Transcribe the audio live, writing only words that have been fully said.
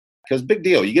because big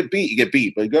deal. You get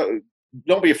beat, but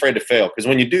don't be afraid to fail, because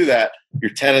when you do that,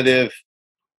 you're tentative,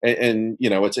 and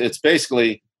it's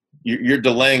basically you're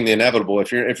delaying the inevitable.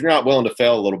 If you're not willing to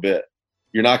fail a little bit,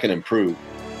 you're not going to improve.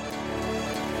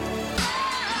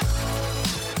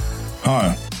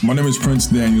 Hi, my name is Prince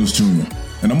Daniels Jr.,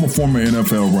 and I'm a former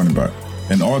NFL running back,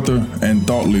 an author and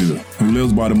thought leader who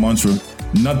lives by the mantra,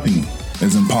 nothing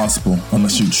is impossible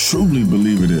unless you truly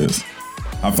believe it is.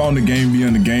 I found the Game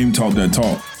Beyond the Game Talk That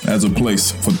Talk as a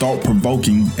place for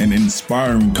thought-provoking and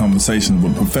inspiring conversations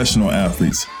with professional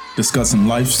athletes discussing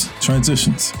life's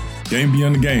transitions. Game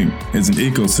Beyond the Game is an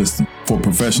ecosystem for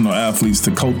professional athletes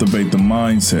to cultivate the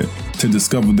mindset to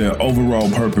discover their overall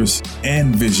purpose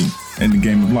and vision in the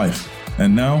game of life.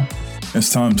 And now,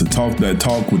 it's time to talk that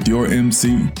talk with your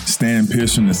MC, Stan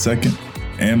Pearson II,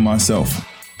 and myself,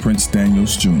 Prince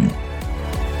Daniels Jr.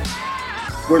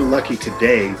 We're lucky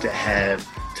today to have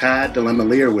Todd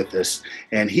DeLamielleure with us,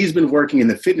 and he's been working in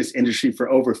the fitness industry for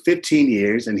over 15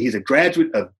 years, and he's a graduate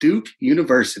of Duke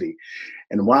University.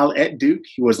 And while at Duke,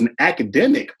 he was an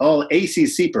academic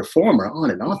all-ACC performer on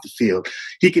and off the field.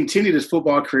 He continued his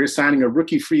football career, signing a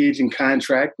rookie free agent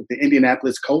contract with the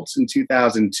Indianapolis Colts in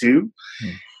 2002.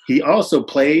 He also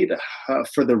played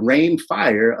for the Rain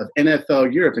Fire of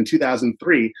NFL Europe in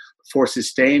 2003 before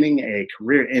sustaining a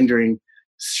career-ending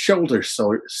shoulder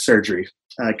surgery.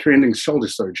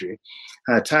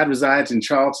 Todd resides in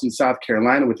Charleston, South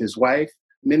Carolina with his wife,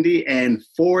 Mindy, and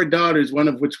 4 daughters, one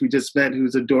of which we just met,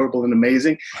 who's adorable and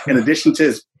amazing. In addition to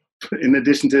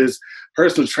his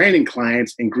personal training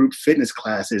clients and group fitness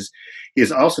classes, he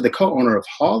is also the co-owner of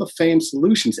Hall of Fame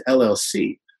Solutions,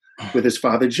 LLC, with his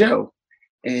father, Joe.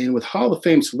 And with Hall of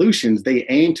Fame Solutions, they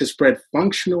aim to spread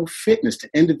functional fitness to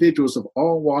individuals of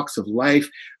all walks of life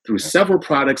through several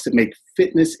products that make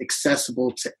fitness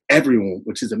accessible to everyone,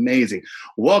 which is amazing.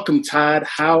 Welcome, Todd.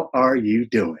 How are you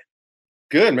doing?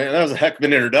 Good, man. That was a heck of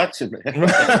an introduction, man.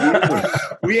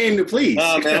 We aim to please.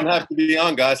 Man, I'm happy to be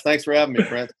on, guys. Thanks for having me,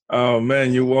 Prince. Oh,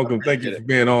 man, you're welcome. Thank you for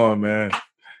being on, man.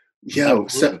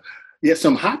 So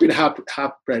I'm happy to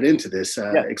hop right into this.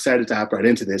 Excited to hop right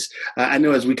into this. I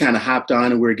know as we kind of hopped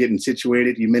on and we were getting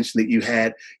situated, you mentioned that you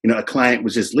had, a client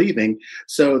was just leaving.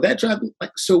 So that drive.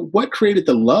 So what created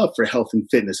the love for health and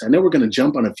fitness? I know we're going to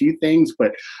jump on a few things,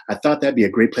 but I thought that'd be a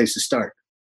great place to start.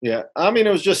 Yeah, I mean,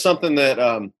 it was just something that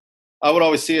I would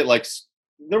always see it like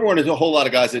there weren't a whole lot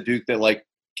of guys at Duke that like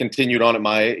continued on at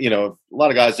my, a lot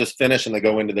of guys just finish and they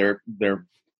go into their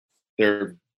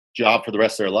job for the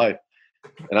rest of their life.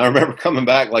 And I remember coming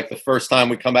back, like the first time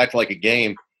we come back to like a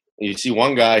game, and you see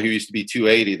one guy who used to be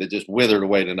 280 that just withered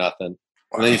away to nothing.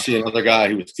 Wow. And then you see another guy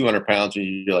who was 200 pounds, and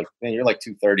you're like, man, you're like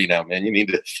 230 now, man. You need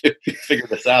to figure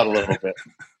this out a little bit.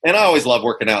 And I always love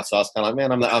working out, so I was kind of like,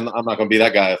 man, I'm not going to be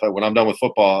that guy. When I'm done with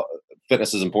football,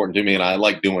 fitness is important to me, and I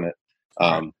like doing it.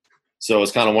 So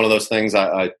it's kind of one of those things.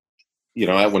 I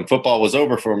when football was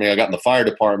over for me, I got in the fire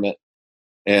department,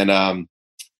 and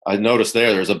I noticed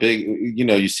there's a big,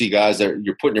 you see guys that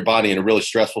you're putting your body in a really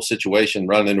stressful situation,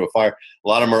 running into a fire. A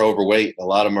lot of them are overweight. A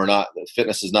lot of them are not.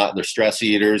 Fitness is not. They're stress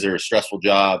eaters. They're a stressful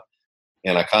job.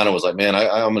 And I kind of was like, man,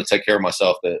 I'm going to take care of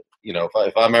myself. That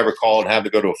if I'm ever called and have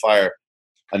to go to a fire,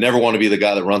 I never want to be the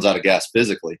guy that runs out of gas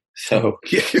physically. So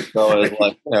it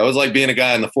was like being a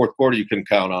guy in the fourth quarter you couldn't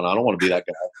count on. I don't want to be that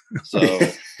guy. So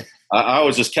I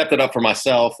always just kept it up for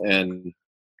myself, and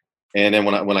then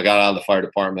when I got out of the fire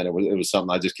department, it was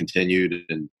something I just continued.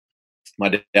 And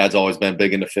my dad's always been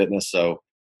big into fitness, so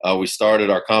we started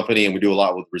our company, and we do a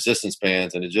lot with resistance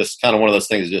bands. And it's just kind of one of those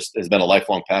things. Just has been a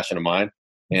lifelong passion of mine,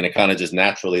 and it kind of just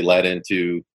naturally led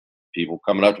into people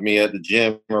coming up to me at the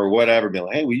gym or whatever, being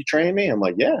like, "Hey, will you train me?" I'm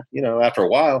like, "Yeah." After a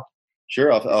while,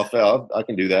 sure, I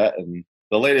can do that. And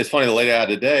the lady I had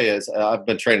today is I've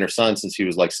been training her son since he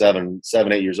was like 7,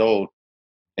 8 years old.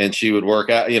 And she would work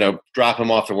out, drop him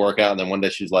off to work out. And then one day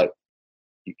she's like,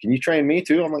 "Can you train me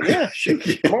too?" I'm like, "Yeah, shoot,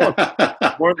 come on,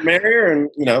 more the merrier."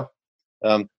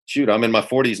 And, shoot, I'm in my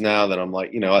 40s now that I'm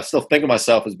like, I still think of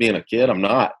myself as being a kid. I'm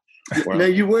not. No,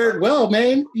 you wear it well,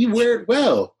 man. You wear it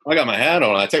well. I got my hat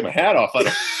on. I take my hat off.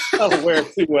 I don't wear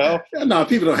it too well. No,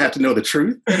 people don't have to know the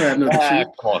truth. They don't have to know the truth.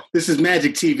 Come on. This is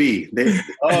Magic TV. They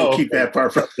keep that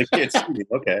part from the kids.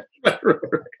 Okay.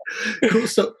 Cool.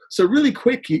 So really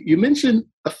quick, you mentioned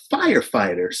a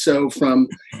firefighter. So from,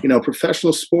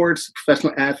 professional sports,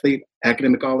 professional athlete,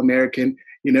 academic All-American,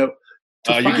 you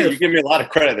give me a lot of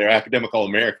credit there, academic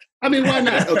All-American. I mean, why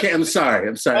not? Okay, I'm sorry.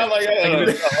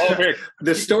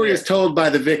 The story is told by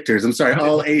the victors. I'm sorry,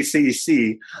 all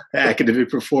ACC academic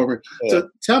performer. Yeah. So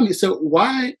tell me,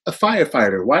 why a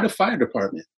firefighter? Why the fire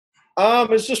department?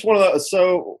 It's just one of the.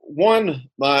 So one,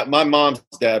 my mom's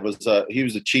dad was he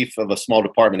was the chief of a small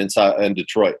department inside in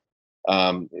Detroit.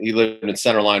 He lived in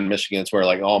Centerline, Michigan. It's where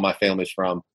like all my family's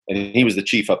from, and he was the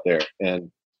chief up there.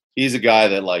 And he's a guy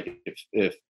that like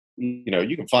if you know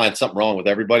you can find something wrong with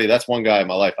everybody. That's one guy in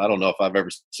my life. I don't know if I've ever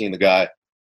seen the guy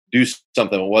do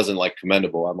something that wasn't like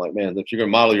commendable. I'm like, man, if you're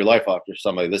gonna model your life after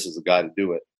somebody, this is the guy to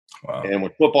do it. Wow. And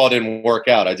when football didn't work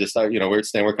out, we're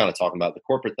kind of talking about the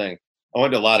corporate thing. I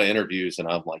went to a lot of interviews, and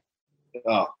I'm like,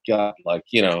 oh God, like,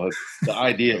 the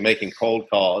idea of making cold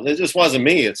calls, it just wasn't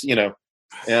me. It's, and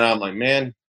I'm like,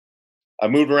 man, I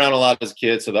moved around a lot as a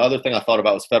kid. So the other thing I thought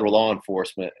about was federal law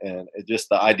enforcement, and just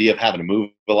the idea of having to move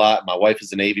a lot. My wife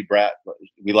is a Navy brat.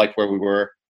 We liked where we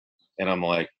were. And I'm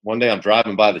like, one day I'm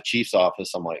driving by the chief's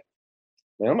office. I'm like,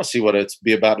 man, I'm going to see what it's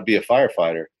be about to be a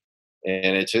firefighter.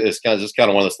 And it's kind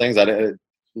of one of those things I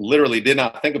literally did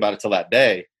not think about it till that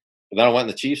day. But then I went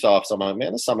in the chief's office. I'm like,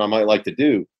 man, this is something I might like to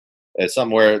do. It's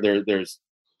something where there's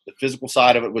the physical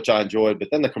side of it, which I enjoyed, but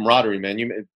then the camaraderie, man.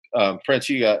 Prince,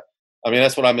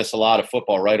 that's what I miss a lot of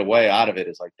football right away out of it.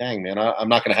 Is like, dang, man, I'm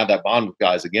not going to have that bond with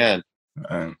guys again.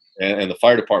 And the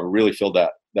fire department really filled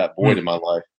that void in my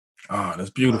life. Oh, that's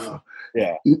beautiful.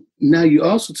 Yeah. Now, you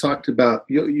also talked about,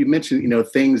 you mentioned,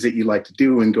 things that you like to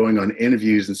do and going on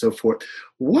interviews and so forth.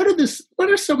 What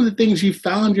are some of the things you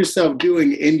found yourself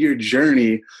doing in your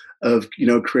journey of,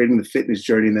 creating the fitness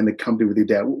journey and then the company with your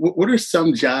dad? What are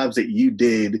some jobs that you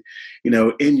did,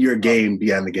 in your game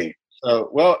beyond the game?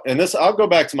 And this, I'll go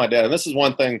back to my dad. And this is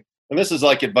one thing, and this is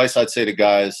like advice I'd say to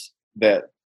guys that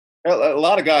a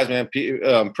lot of guys, man,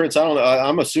 Prince, I don't know.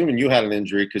 I'm assuming you had an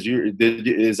injury because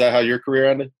is that how your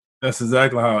career ended? That's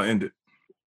exactly how it ended.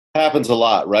 Happens a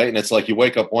lot, right? And it's like you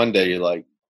wake up one day, you're like,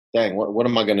 dang, what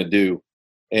am I going to do?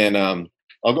 And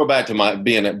I'll go back to my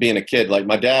being a kid. Like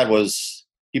my dad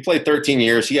he played 13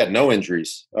 years. He had no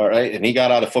injuries, all right? And he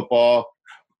got out of football.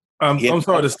 I'm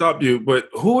sorry to stop you, but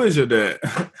who is your dad?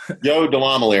 Joe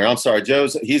DeLamielleure. I'm sorry.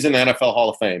 He's in the NFL Hall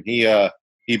of Fame.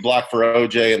 He blocked for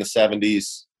OJ in the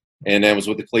 70s and then was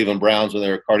with the Cleveland Browns when they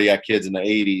were cardiac kids in the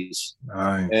 80s.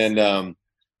 Nice. And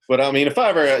but I mean, if I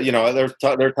ever,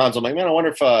 there are times I'm like, man, I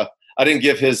wonder if I didn't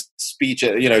give his speech.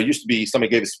 It used to be somebody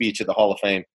gave a speech at the Hall of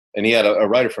Fame, and he had a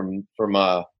writer from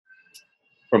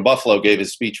Buffalo gave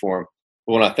his speech for him.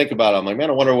 But when I think about it, I'm like, man,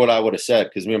 I wonder what I would have said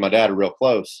because me and my dad are real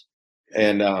close.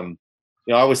 And I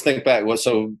always think back.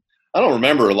 So I don't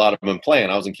remember a lot of him playing.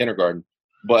 I was in kindergarten,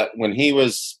 but when he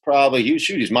was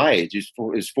he's my age.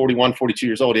 He's 41, 42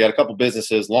 years old. He had a couple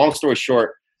businesses. Long story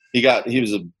short. He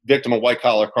was a victim of white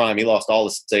collar crime. He lost all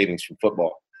his savings from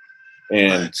football.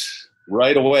 And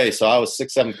right away, so I was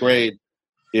 6th, 7th grade.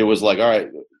 It was like, all right,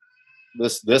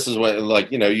 this is when, like,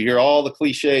 you hear all the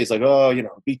cliches, like, oh,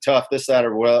 be tough, this, that,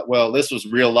 or well, this was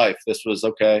real life. This was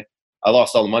okay. I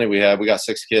lost all the money we had. We got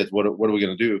 6 kids. What are we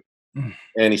going to do?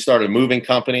 And he started a moving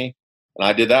company, and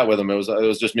I did that with him. It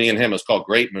was just me and him. It was called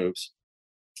Great Moves.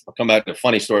 I'll come back to a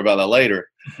funny story about that later.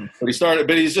 But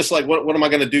he's just like, what am I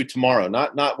going to do tomorrow?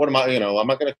 Not what am I, I'm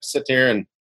not going to sit there and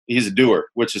he's a doer,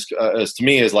 which is, to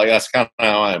me is like, that's kind of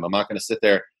how I am. I'm not going to sit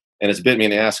there, and it's bit me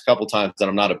in the ass a couple times that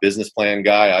I'm not a business plan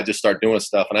guy. I just start doing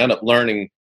stuff and I end up learning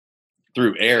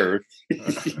through error.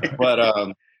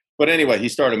 But anyway, he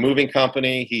started a moving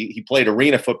company. He played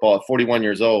arena football at 41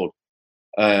 years old,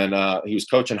 and he was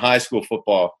coaching high school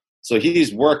football. So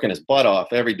he's working his butt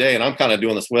off every day, and I'm kind of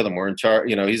doing this with him. We're in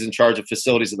charge, he's in charge of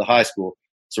facilities at the high school.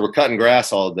 So we're cutting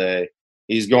grass all day.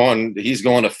 He's going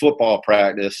to football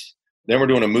practice. Then we're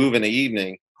doing a move in the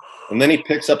evening, and then he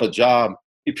picks up a job.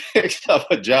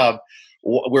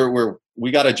 Where we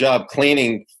got a job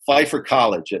cleaning Pfeiffer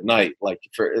College at night, I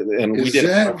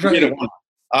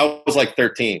was like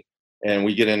 13, and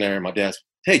we get in there, and my dad's,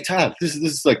 hey Todd, this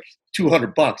is like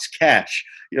 $200 cash.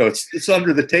 It's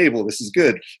under the table. This is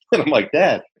good. And I'm like,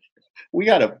 Dad, I'm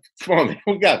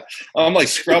like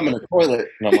scrubbing the toilet,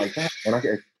 and I'm like, Dad,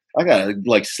 I gotta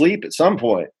like sleep at some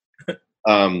point.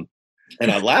 And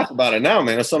I laugh about it now,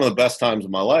 man. It's some of the best times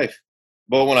of my life.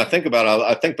 But when I think about it,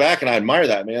 I think back and I admire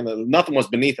that, man. Nothing was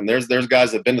beneath him. There's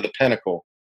guys that have been to the pinnacle,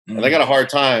 and they got a hard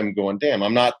time going, damn,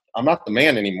 I'm not the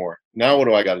man anymore. Now what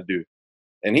do I got to do?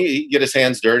 And he get his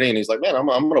hands dirty, and he's like, man, I'm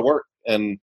going to work.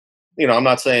 And I'm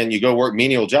not saying you go work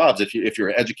menial jobs if you're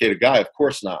an educated guy, of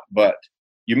course not. But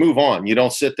you move on. You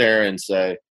don't sit there and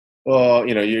say, oh,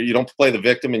 you don't play the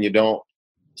victim, and you don't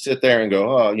sit there and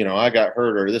go, oh, I got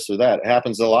hurt or this or that. It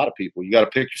happens to a lot of people. You got to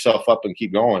pick yourself up and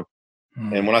keep going.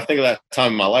 And when I think of that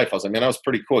time in my life, I was like, man, that was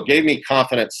pretty cool. It gave me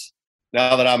confidence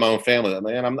now that I have my own family. That,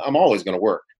 man, I'm always going to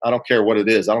work. I don't care what it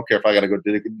is. I don't care if I got to go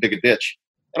dig a ditch.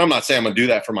 And I'm not saying I'm going to do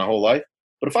that for my whole life.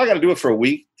 But if I got to do it for a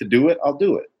week to do it, I'll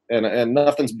do it. and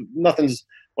nothing's.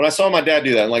 When I saw my dad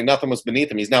do that, and like nothing was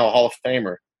beneath him, he's now a Hall of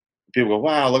Famer. People go,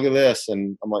 wow, look at this,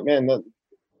 and I'm like, man,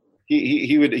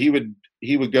 he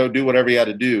would go do whatever he had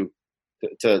to do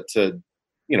to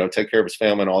take care of his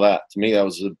family and all that. To me, that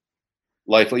was a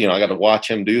life. I got to watch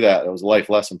him do that. It was a life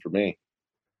lesson for me.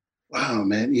 Wow,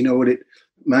 man. You know what? It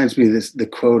reminds me of the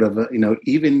quote of,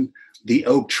 even the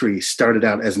oak tree started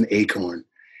out as an acorn.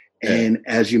 Yeah. And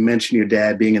as you mentioned, your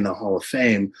dad being in the Hall of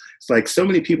Fame, it's like so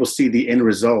many people see the end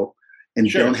result and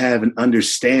Sure. don't have an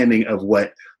understanding of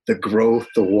what the growth,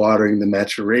 the watering, the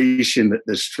maturation,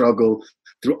 the struggle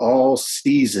through all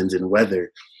seasons and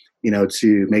weather,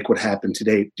 to make what happened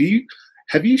today.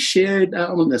 Have you shared, I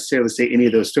don't necessarily say any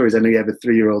of those stories. I know you have a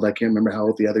 3-year-old. I can't remember how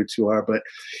old the other two are, but,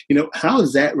 how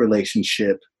has that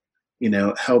relationship,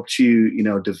 helped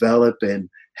you, develop and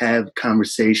have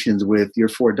conversations with your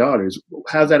 4 daughters?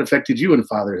 How's that affected you in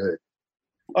fatherhood?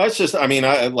 It's just, I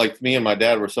like me and my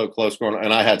dad were so close growing up,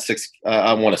 and I had 6.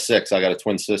 I'm one of 6. I got a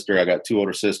twin sister. I got 2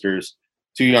 older sisters,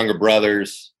 2 younger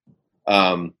brothers.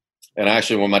 And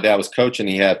actually, when my dad was coaching,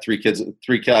 he had 3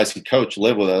 guys he coached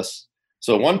live with us.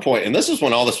 So at one point, and this is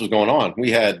when all this was going on,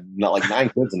 we had 9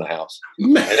 kids in the house.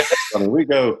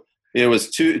 It was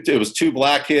 2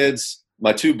 black kids.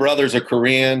 My 2 brothers are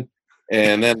Korean,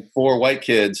 and then 4 white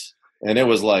kids. And it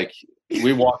was like,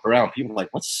 we walk around, people are like,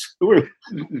 what's going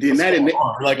on? We're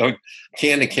like,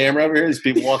 can the camera over here? These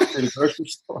people walking through the grocery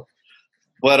store.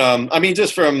 But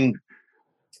just from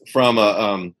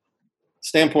a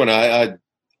standpoint, I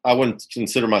wouldn't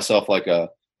consider myself like a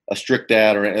strict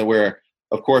dad, or where,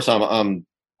 of course, I'm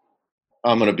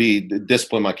going to be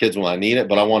discipline my kids when I need it,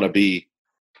 but I want to be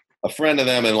a friend to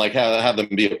them and like have them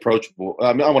be approachable.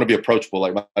 I want to be approachable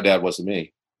like my dad was to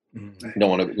me. I don't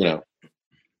want to,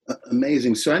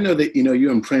 Amazing. So I know that,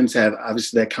 you and Prince have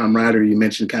obviously that camaraderie you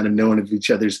mentioned, kind of knowing of each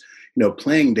other's,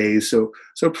 playing days. So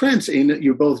Prince,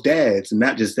 you're both dads, and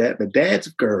not just that, but dads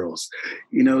of girls,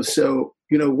 so,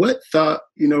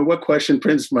 what question,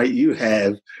 Prince, might you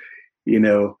have,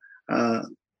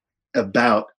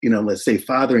 about, let's say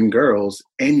fathering girls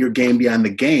and your game beyond the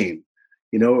game,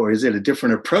 or is it a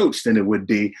different approach than it would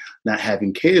be not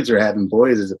having kids or having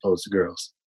boys as opposed to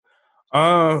girls?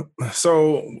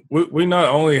 So we not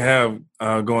only have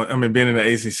being in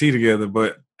the ACC together,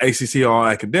 but ACC all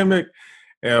academic,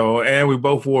 and we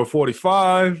both wore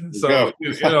 45. So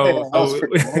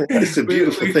it's a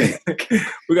beautiful thing.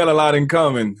 We got a lot in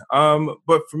common.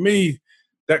 But for me,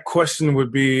 that question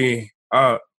would be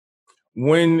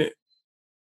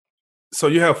so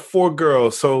you have 4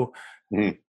 girls. So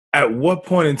at what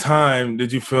point in time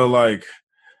did you feel like,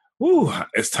 ooh,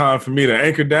 it's time for me to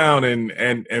anchor down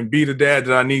and be the dad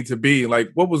that I need to be? Like,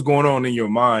 what was going on in your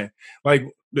mind? Like,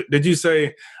 did you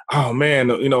say, oh man,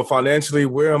 financially,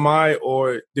 where am I?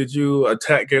 Or did you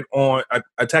attack it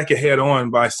head on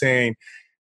by saying,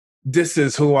 this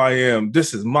is who I am.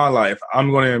 This is my life.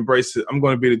 I'm going to embrace it. I'm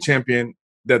going to be the champion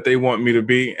that they want me to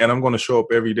be. And I'm going to show up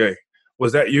every day.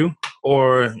 Was that you?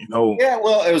 Or, Yeah,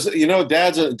 well, it was,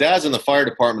 dads in the fire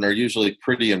department are usually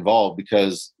pretty involved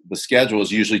because the schedule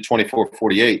is usually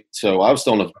 24/48. So I was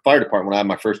still in the fire department when I had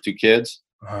my first 2 kids.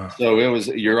 So it was,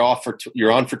 you're on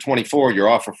for 24, you're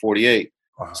off for 48.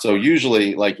 So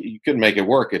usually, like, you couldn't make it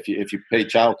work if you paid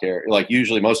childcare. Like,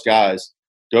 usually most guys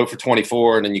go for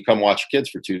 24 and then you come watch your kids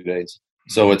for 2 days.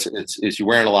 So it's you're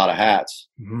wearing a lot of hats.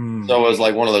 So it was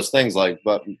like one of those things, like,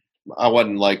 but I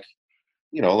wasn't like,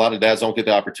 a lot of dads don't get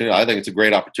the opportunity. I think it's a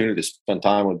great opportunity to spend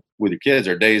time with your kids.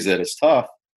 There are days that it's tough.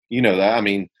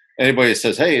 That. Anybody that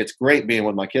says, hey, it's great being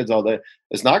with my kids all day,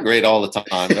 it's not great all the time.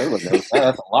 Everyone knows that.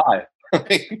 That's a lie.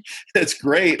 It's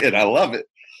great and I love it.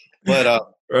 But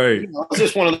right. It's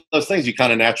just one of those things you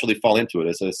kind of naturally fall into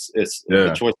it. It's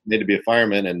a choice made to be a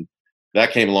fireman, and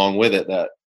that came along with it. That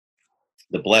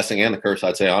the blessing and the curse,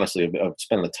 I'd say, honestly, of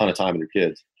spending a ton of time with your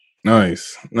kids.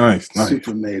 Nice.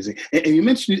 Super amazing. And you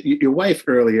mentioned your wife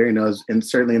earlier, and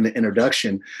certainly in the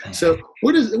introduction. So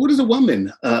what is a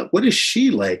woman? What is she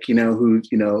like? Who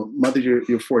mothered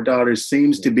your 4 daughters,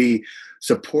 seems to be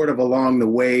supportive along the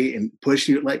way and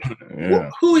pushing you. Like,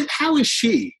 how is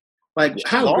she? Like,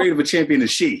 how great of a champion is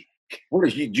she? What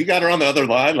is you got her on the other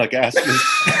line? Like, ask me.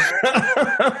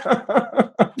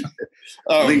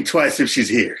 Blink twice if she's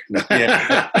here.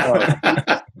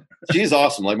 She's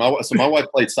awesome. Like my wife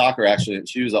played soccer, actually, and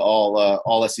she was an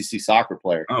all SEC soccer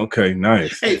player. Okay,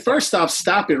 nice. Hey, first off,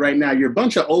 stop it right now. You're a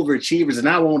bunch of overachievers, and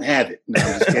I won't have it. No,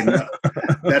 I'm just kidding. No.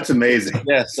 That's amazing.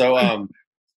 Yeah. So,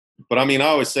 but I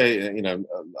always say,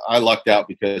 I lucked out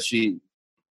because she.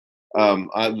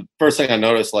 The first thing I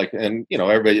noticed, like, and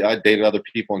everybody, I dated other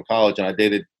people in college, and I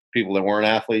dated people that weren't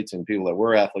athletes and people that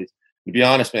were athletes. To be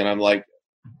honest, man, I'm like,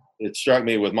 it struck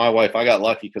me with my wife. I got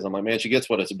lucky because I'm like, man, she gets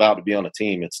what it's about to be on a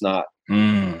team. It's not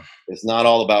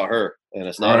all about her, and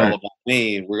it's not all about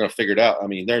me. We're gonna figure it out. I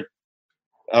mean, I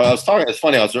was talking. It's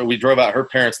funny. We drove out. Her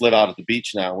parents live out at the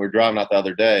beach now. We were driving out the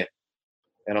other day,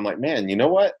 and I'm like, man, you know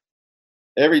what?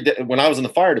 Every day when I was in the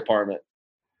fire department,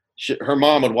 her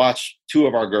mom would watch two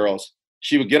of our girls.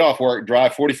 She would get off work,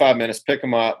 drive 45 minutes, pick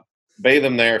them up, bathe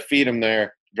them there, feed them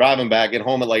there, drive them back, get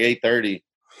home at like 8:30.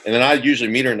 And then I'd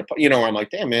usually meet her in the, where I'm like,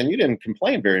 damn, man, you didn't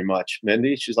complain very much,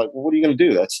 Mindy. She's like, well, what are you going to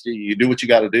do? You do what you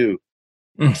got to do.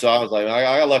 So I was like,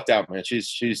 I got lucked out, man.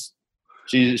 She's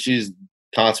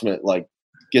consummate, like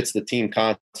gets the team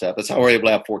concept. That's how we're able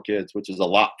to have 4 kids, which is a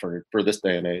lot for this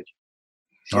day and age.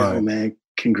 Oh, man.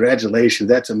 Congratulations.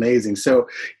 That's amazing. So,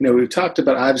 we've talked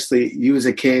about obviously you as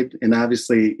a kid and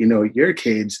obviously, your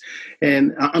kids.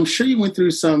 And I'm sure you went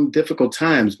through some difficult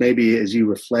times, maybe as you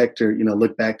reflect or,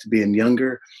 look back to being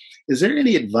younger. Is there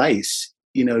any advice,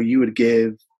 you would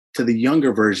give to the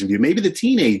younger version of you, maybe the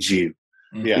teenage you,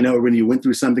 when you went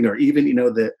through something or even,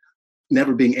 the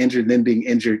never being injured, then being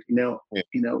injured,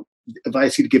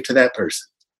 advice you'd give to that person?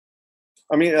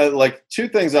 I mean, like 2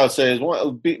 things I would say is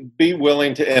one, be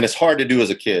willing to, and it's hard to do as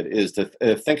a kid, is to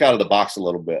think out of the box a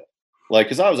little bit. Like,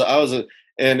 because I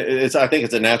think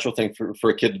it's a natural thing for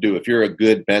a kid to do. If you're a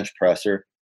good bench presser,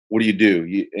 what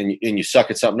do? And you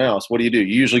suck at something else. What do? You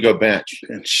usually go bench.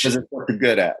 Because it's what you're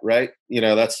good at, right?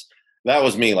 That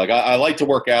was me. Like I like to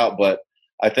work out, but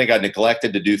I think I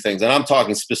neglected to do things. And I'm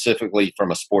talking specifically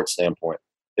from a sports standpoint.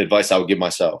 Advice I would give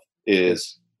myself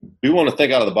is be willing to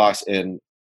think out of the box and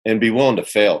be willing to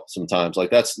fail sometimes. Like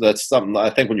that's something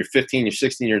I think when you're 15, you're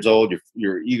 16 years old,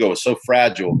 your ego is so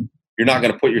fragile. You're not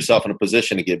going to put yourself in a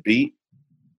position to get beat,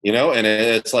 and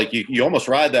it's like you almost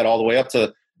ride that all the way up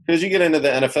to, because you get into the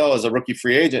NFL as a rookie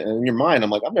free agent and in your mind,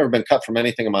 I'm like, I've never been cut from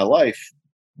anything in my life,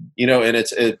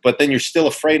 and but then you're still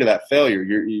afraid of that failure.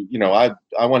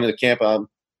 I went into camp.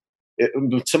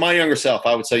 To my younger self,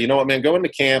 I would say, you know what, man, go into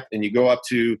camp and you go up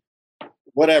to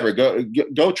whatever,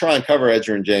 go try and cover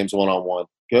Edgerrin James one-on-one.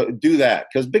 Go do that,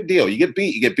 because big deal. You get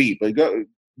beat, but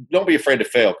don't be afraid to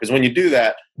fail, because when you do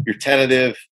that, you're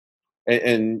tentative,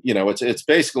 and it's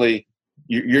basically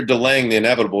you're delaying the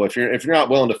inevitable. If you're not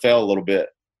willing to fail a little bit,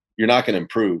 you're not going to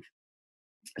improve.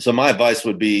 So my advice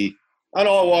would be on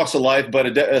all walks of life,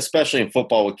 but especially in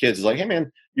football with kids, is like, hey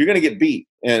man, you're going to get beat.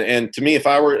 And to me, if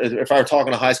I were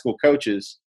talking to high school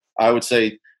coaches, I would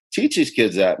say teach these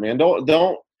kids that, man.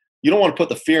 You don't want to put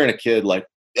the fear in a kid like,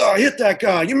 oh, hit that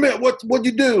guy. You meant what'd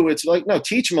you do? It's like, no,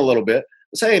 teach them a little bit.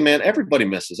 Say, hey, man, everybody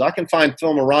misses. I can find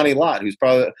film of Ronnie Lott, you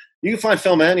can find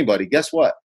film of anybody. Guess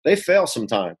what? They fail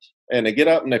sometimes, and they get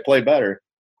up and they play better.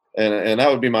 And that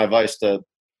would be my advice to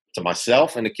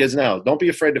myself and the kids now. Don't be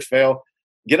afraid to fail.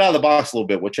 Get out of the box a little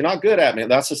bit. What you're not good at, man,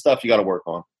 that's the stuff you got to work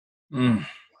on.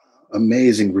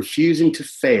 Amazing. Refusing to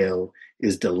fail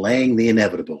is delaying the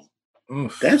inevitable.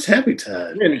 Oof. That's heavy,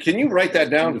 Todd. Can you write that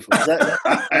down?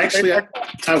 Actually,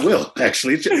 I will.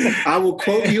 Actually, I will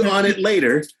quote you on it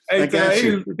later. Hey, I got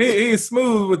you. He's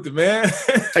smooth with it, man.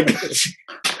 I got you.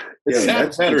 It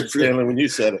sounds better, Stanley, when you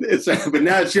said it. But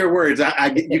now it's your words.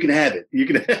 You can have it. You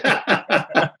can.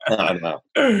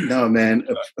 No, man.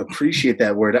 Appreciate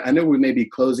that word. I know we may be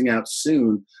closing out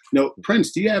soon.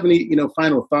 Prince, do you have any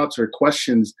final thoughts or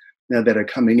questions now that are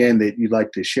coming in that you'd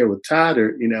like to share with Todd,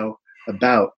 or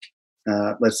about?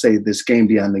 Let's say this game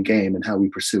beyond the game and how we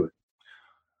pursue it?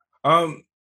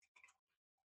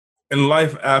 In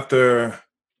life after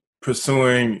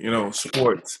pursuing,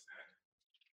 sports,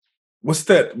 what's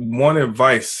that one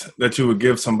advice that you would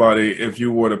give somebody if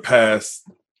you were to pass,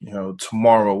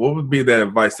 tomorrow? What would be that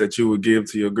advice that you would give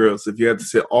to your girls if you had to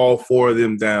sit all 4 of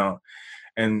them down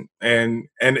and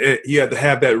you had to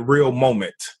have that real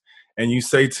moment and you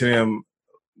say to them,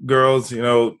 girls,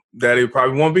 Daddy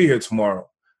probably won't be here tomorrow.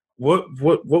 What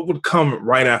would come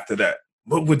right after that?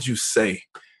 What would you say?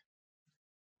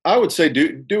 I would say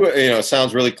do it. It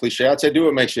sounds really cliche. I'd say do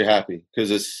what makes you happy, because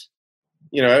it's,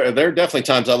 there are definitely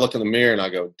times I look in the mirror and I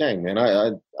go, dang, man,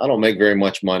 I don't make very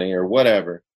much money or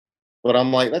whatever. But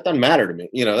I'm like, that doesn't matter to me.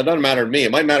 That doesn't matter to me.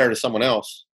 It might matter to someone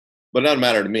else, but it doesn't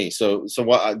matter to me. So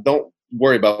don't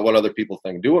worry about what other people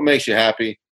think. Do what makes you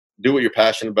happy. Do what you're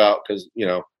passionate about, because,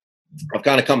 I've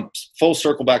kind of come full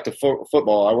circle back to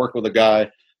football. I work with a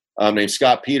guy named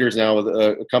Scott Peters now with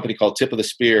a company called Tip of the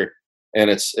Spear. And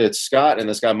it's Scott and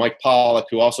this guy, Mike Pollock,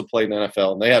 who also played in the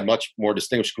NFL. And they had much more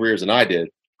distinguished careers than I did.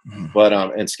 Mm-hmm. But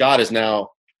and Scott is now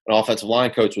an offensive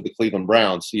line coach with the Cleveland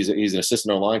Browns. He's an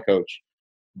assistant line coach.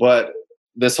 But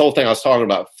this whole thing I was talking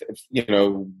about,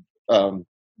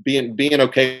 being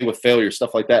okay with failure,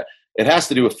 stuff like that, it has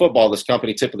to do with football, this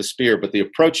company, Tip of the Spear. But the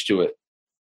approach to it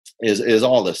is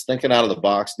all this, thinking out of the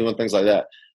box, doing things like that.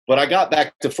 But I got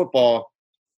back to football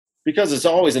because it's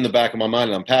always in the back of my mind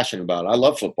and I'm passionate about it. I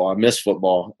love football. I miss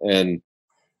football. And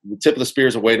the tip of the spear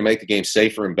is a way to make the game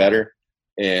safer and better.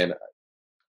 And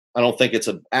I don't think it's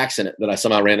an accident that I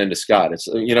somehow ran into Scott. It's,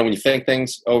 when you think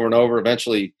things over and over,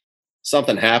 eventually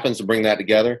something happens to bring that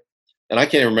together. And I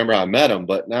can't even remember how I met him,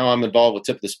 but now I'm involved with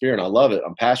Tip of the Spear and I love it.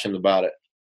 I'm passionate about it.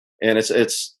 And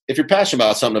it's if you're passionate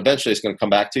about something, eventually it's going to come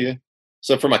back to you.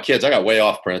 So for my kids, I got way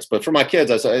off, Prince, but for my kids,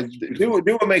 I said, do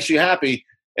what makes you happy.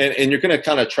 And you're going to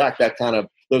kind of attract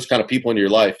those kind of people into your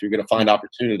life. You're going to find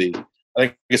opportunity. I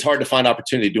think it's hard to find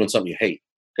opportunity doing something you hate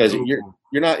because you're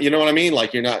not, you know what I mean?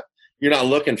 Like you're not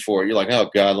looking for it. You're like, oh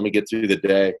God, let me get through the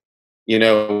day. When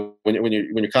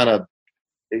you're kind of,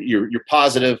 you're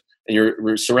positive and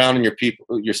you're surrounding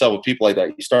yourself with people like that,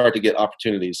 you start to get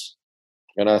opportunities.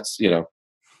 And that's,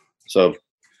 so.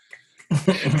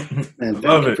 Man,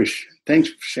 Love it. Thanks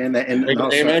for sharing that. And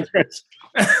amen.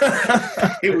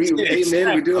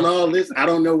 Amen. We're doing all this. I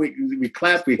don't know. We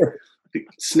clap. We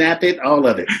snap it. All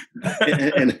of it.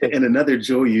 And another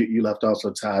jewel you left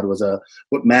also, Todd, was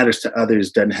what matters to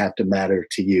others doesn't have to matter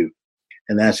to you.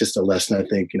 And that's just a lesson. I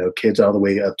think kids all the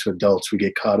way up to adults, we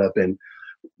get caught up in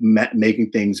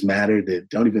making things matter that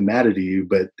don't even matter to you,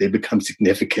 but they become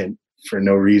significant for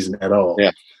no reason at all.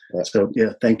 Yeah. So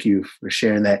thank you for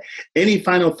sharing that. Any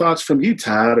final thoughts from you,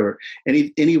 Todd, or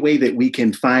any way that we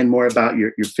can find more about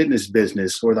your fitness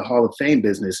business or the Hall of Fame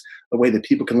business, a way that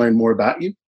people can learn more about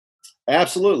you?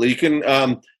 Absolutely. You can,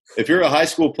 if you're a high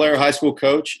school player, high school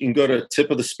coach, you can go to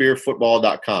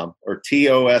tipofthespearfootball.com or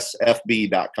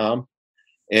TOSFB.com.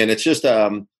 And it's just,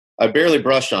 I barely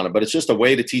brushed on it, but it's just a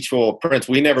way to teach full Prince.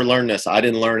 We never learned this. I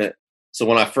didn't learn it. So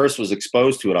when I first was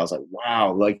exposed to it, I was like,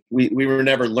 wow, like we were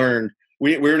never learned.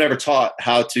 We were never taught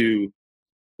how to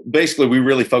 – basically, we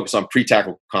really focus on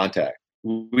pre-tackle contact.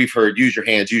 We've heard use your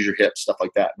hands, use your hips, stuff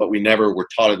like that, but we never were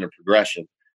taught it in a progression.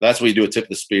 That's what you do at Tip of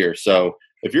the Spear. So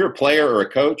if you're a player or a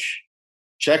coach,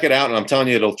 check it out, and I'm telling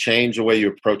you it'll change the way you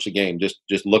approach the game, just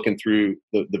looking through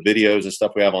the videos and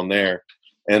stuff we have on there.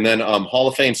 And then Hall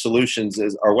of Fame Solutions,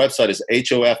 our website is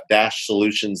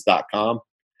hof-solutions.com.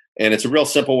 And it's a real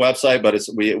simple website, but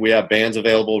we have bands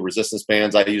available, resistance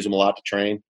bands. I use them a lot to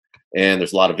train. And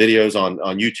there's a lot of videos on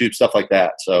YouTube, stuff like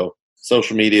that. So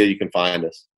social media, you can find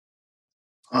us.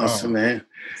 Awesome, man.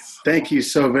 Thank you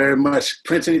so very much.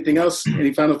 Prince, anything else?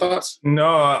 Any final thoughts?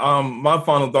 No, my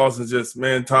final thoughts is just,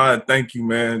 man, Todd, thank you,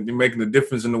 man. You're making a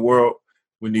difference in the world.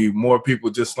 We need more people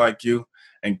just like you.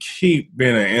 And keep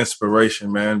being an inspiration,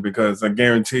 man, because I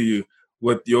guarantee you,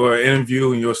 with your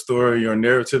interview and your story, your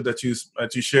narrative that you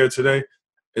shared today,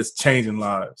 it's changing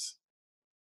lives.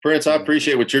 Prince, I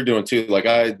appreciate what you're doing too. Like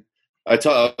I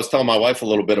was telling my wife a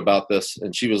little bit about this,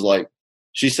 and she was like,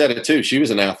 she said it too. She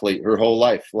was an athlete her whole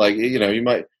life. Like, you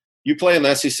play in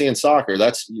the SEC in soccer.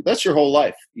 That's your whole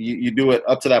life. You do it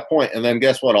up to that point, and then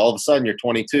guess what? All of a sudden, you're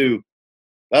 22.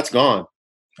 That's gone.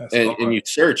 And you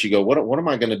search. You go, what am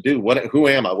I going to do? Who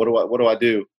am I? What do I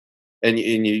do? And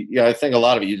I think a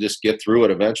lot of it, you just get through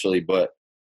it eventually. But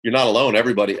you're not alone.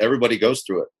 Everybody goes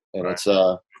through it, and right. It's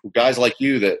guys like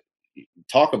you that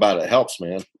talk about it helps,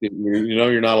 man.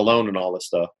 You're not alone in all this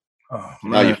stuff. Oh,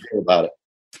 how you feel about it?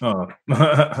 Oh,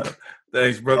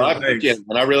 thanks, brother. And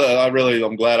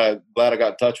I'm glad I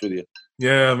got in touch with you.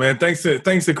 Yeah, man. Thanks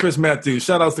to Chris Matthews.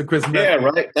 Shout outs to Chris Matthews. Yeah,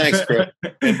 right. Thanks, Chris.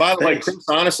 And by the way, Chris,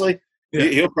 honestly,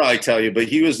 he'll probably tell you, but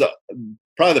he was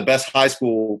probably the best high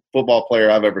school football player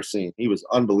I've ever seen. He was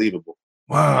unbelievable.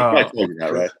 Wow. I told you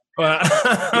that, right?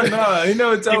 No, he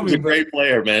never told me. He was a great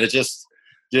player, man. It's just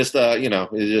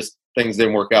things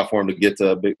didn't work out for him to get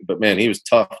to. But man, he was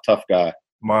tough guy.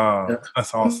 Wow,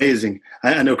 that's awesome. Amazing.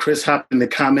 I know Chris hopped in the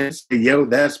comments. Yo,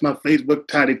 that's my Facebook,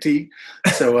 Toddy T.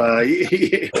 So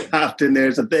he hopped in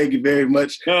there. So thank you very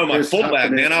much. No, my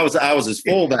fullback, man. I was his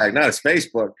fullback, not his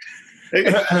Facebook.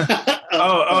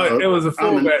 It was a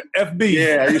fullback. FB.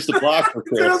 Yeah, I used to block for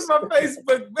Chris. That was my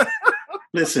Facebook.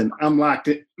 Listen, I'm locked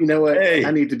in. You know what? Hey. I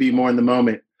need to be more in the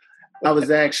moment. I was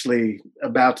actually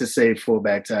about to say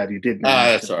fullback, Todd. You didn't.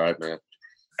 That's all right, man.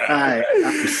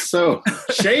 I'm so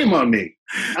shame on me.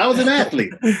 I was an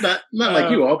athlete, not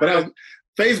like you all, but I was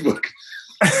Facebook.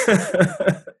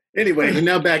 Anyway,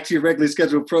 now back to your regularly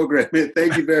scheduled program.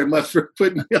 Thank you very much for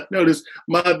putting me on notice.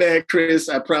 My bad, Chris.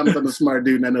 I promise I'm a smart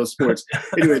dude and I know sports.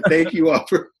 Anyway, thank you all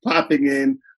for popping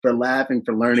in, for laughing,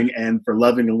 for learning, and for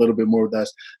loving a little bit more with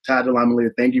us. Todd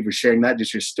DeLamielleure, thank you for sharing not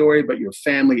just your story, but your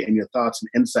family and your thoughts and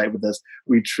insight with us.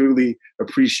 We truly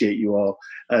appreciate you all.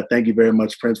 Thank you very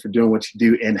much, Prince, for doing what you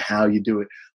do and how you do it.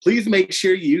 Please make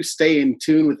sure you stay in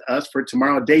tune with us for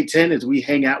tomorrow, day 10, as we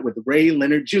hang out with Ray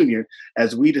Leonard Jr.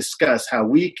 as we discuss how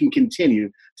we can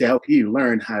continue to help you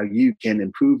learn how you can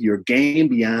improve your game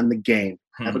beyond the game.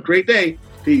 Have a great day.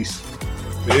 Peace.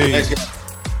 Peace.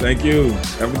 Thank you.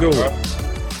 Have a good one.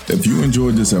 If you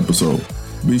enjoyed this episode,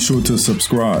 be sure to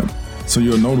subscribe so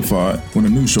you're notified when a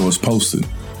new show is posted.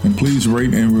 And please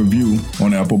rate and review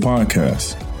on Apple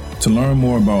Podcasts. To learn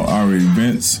more about our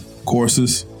events,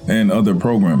 courses, and other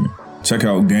programming, check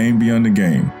out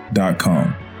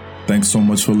GameBeyondTheGame.com. Thanks so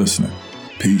much for listening.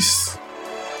 Peace.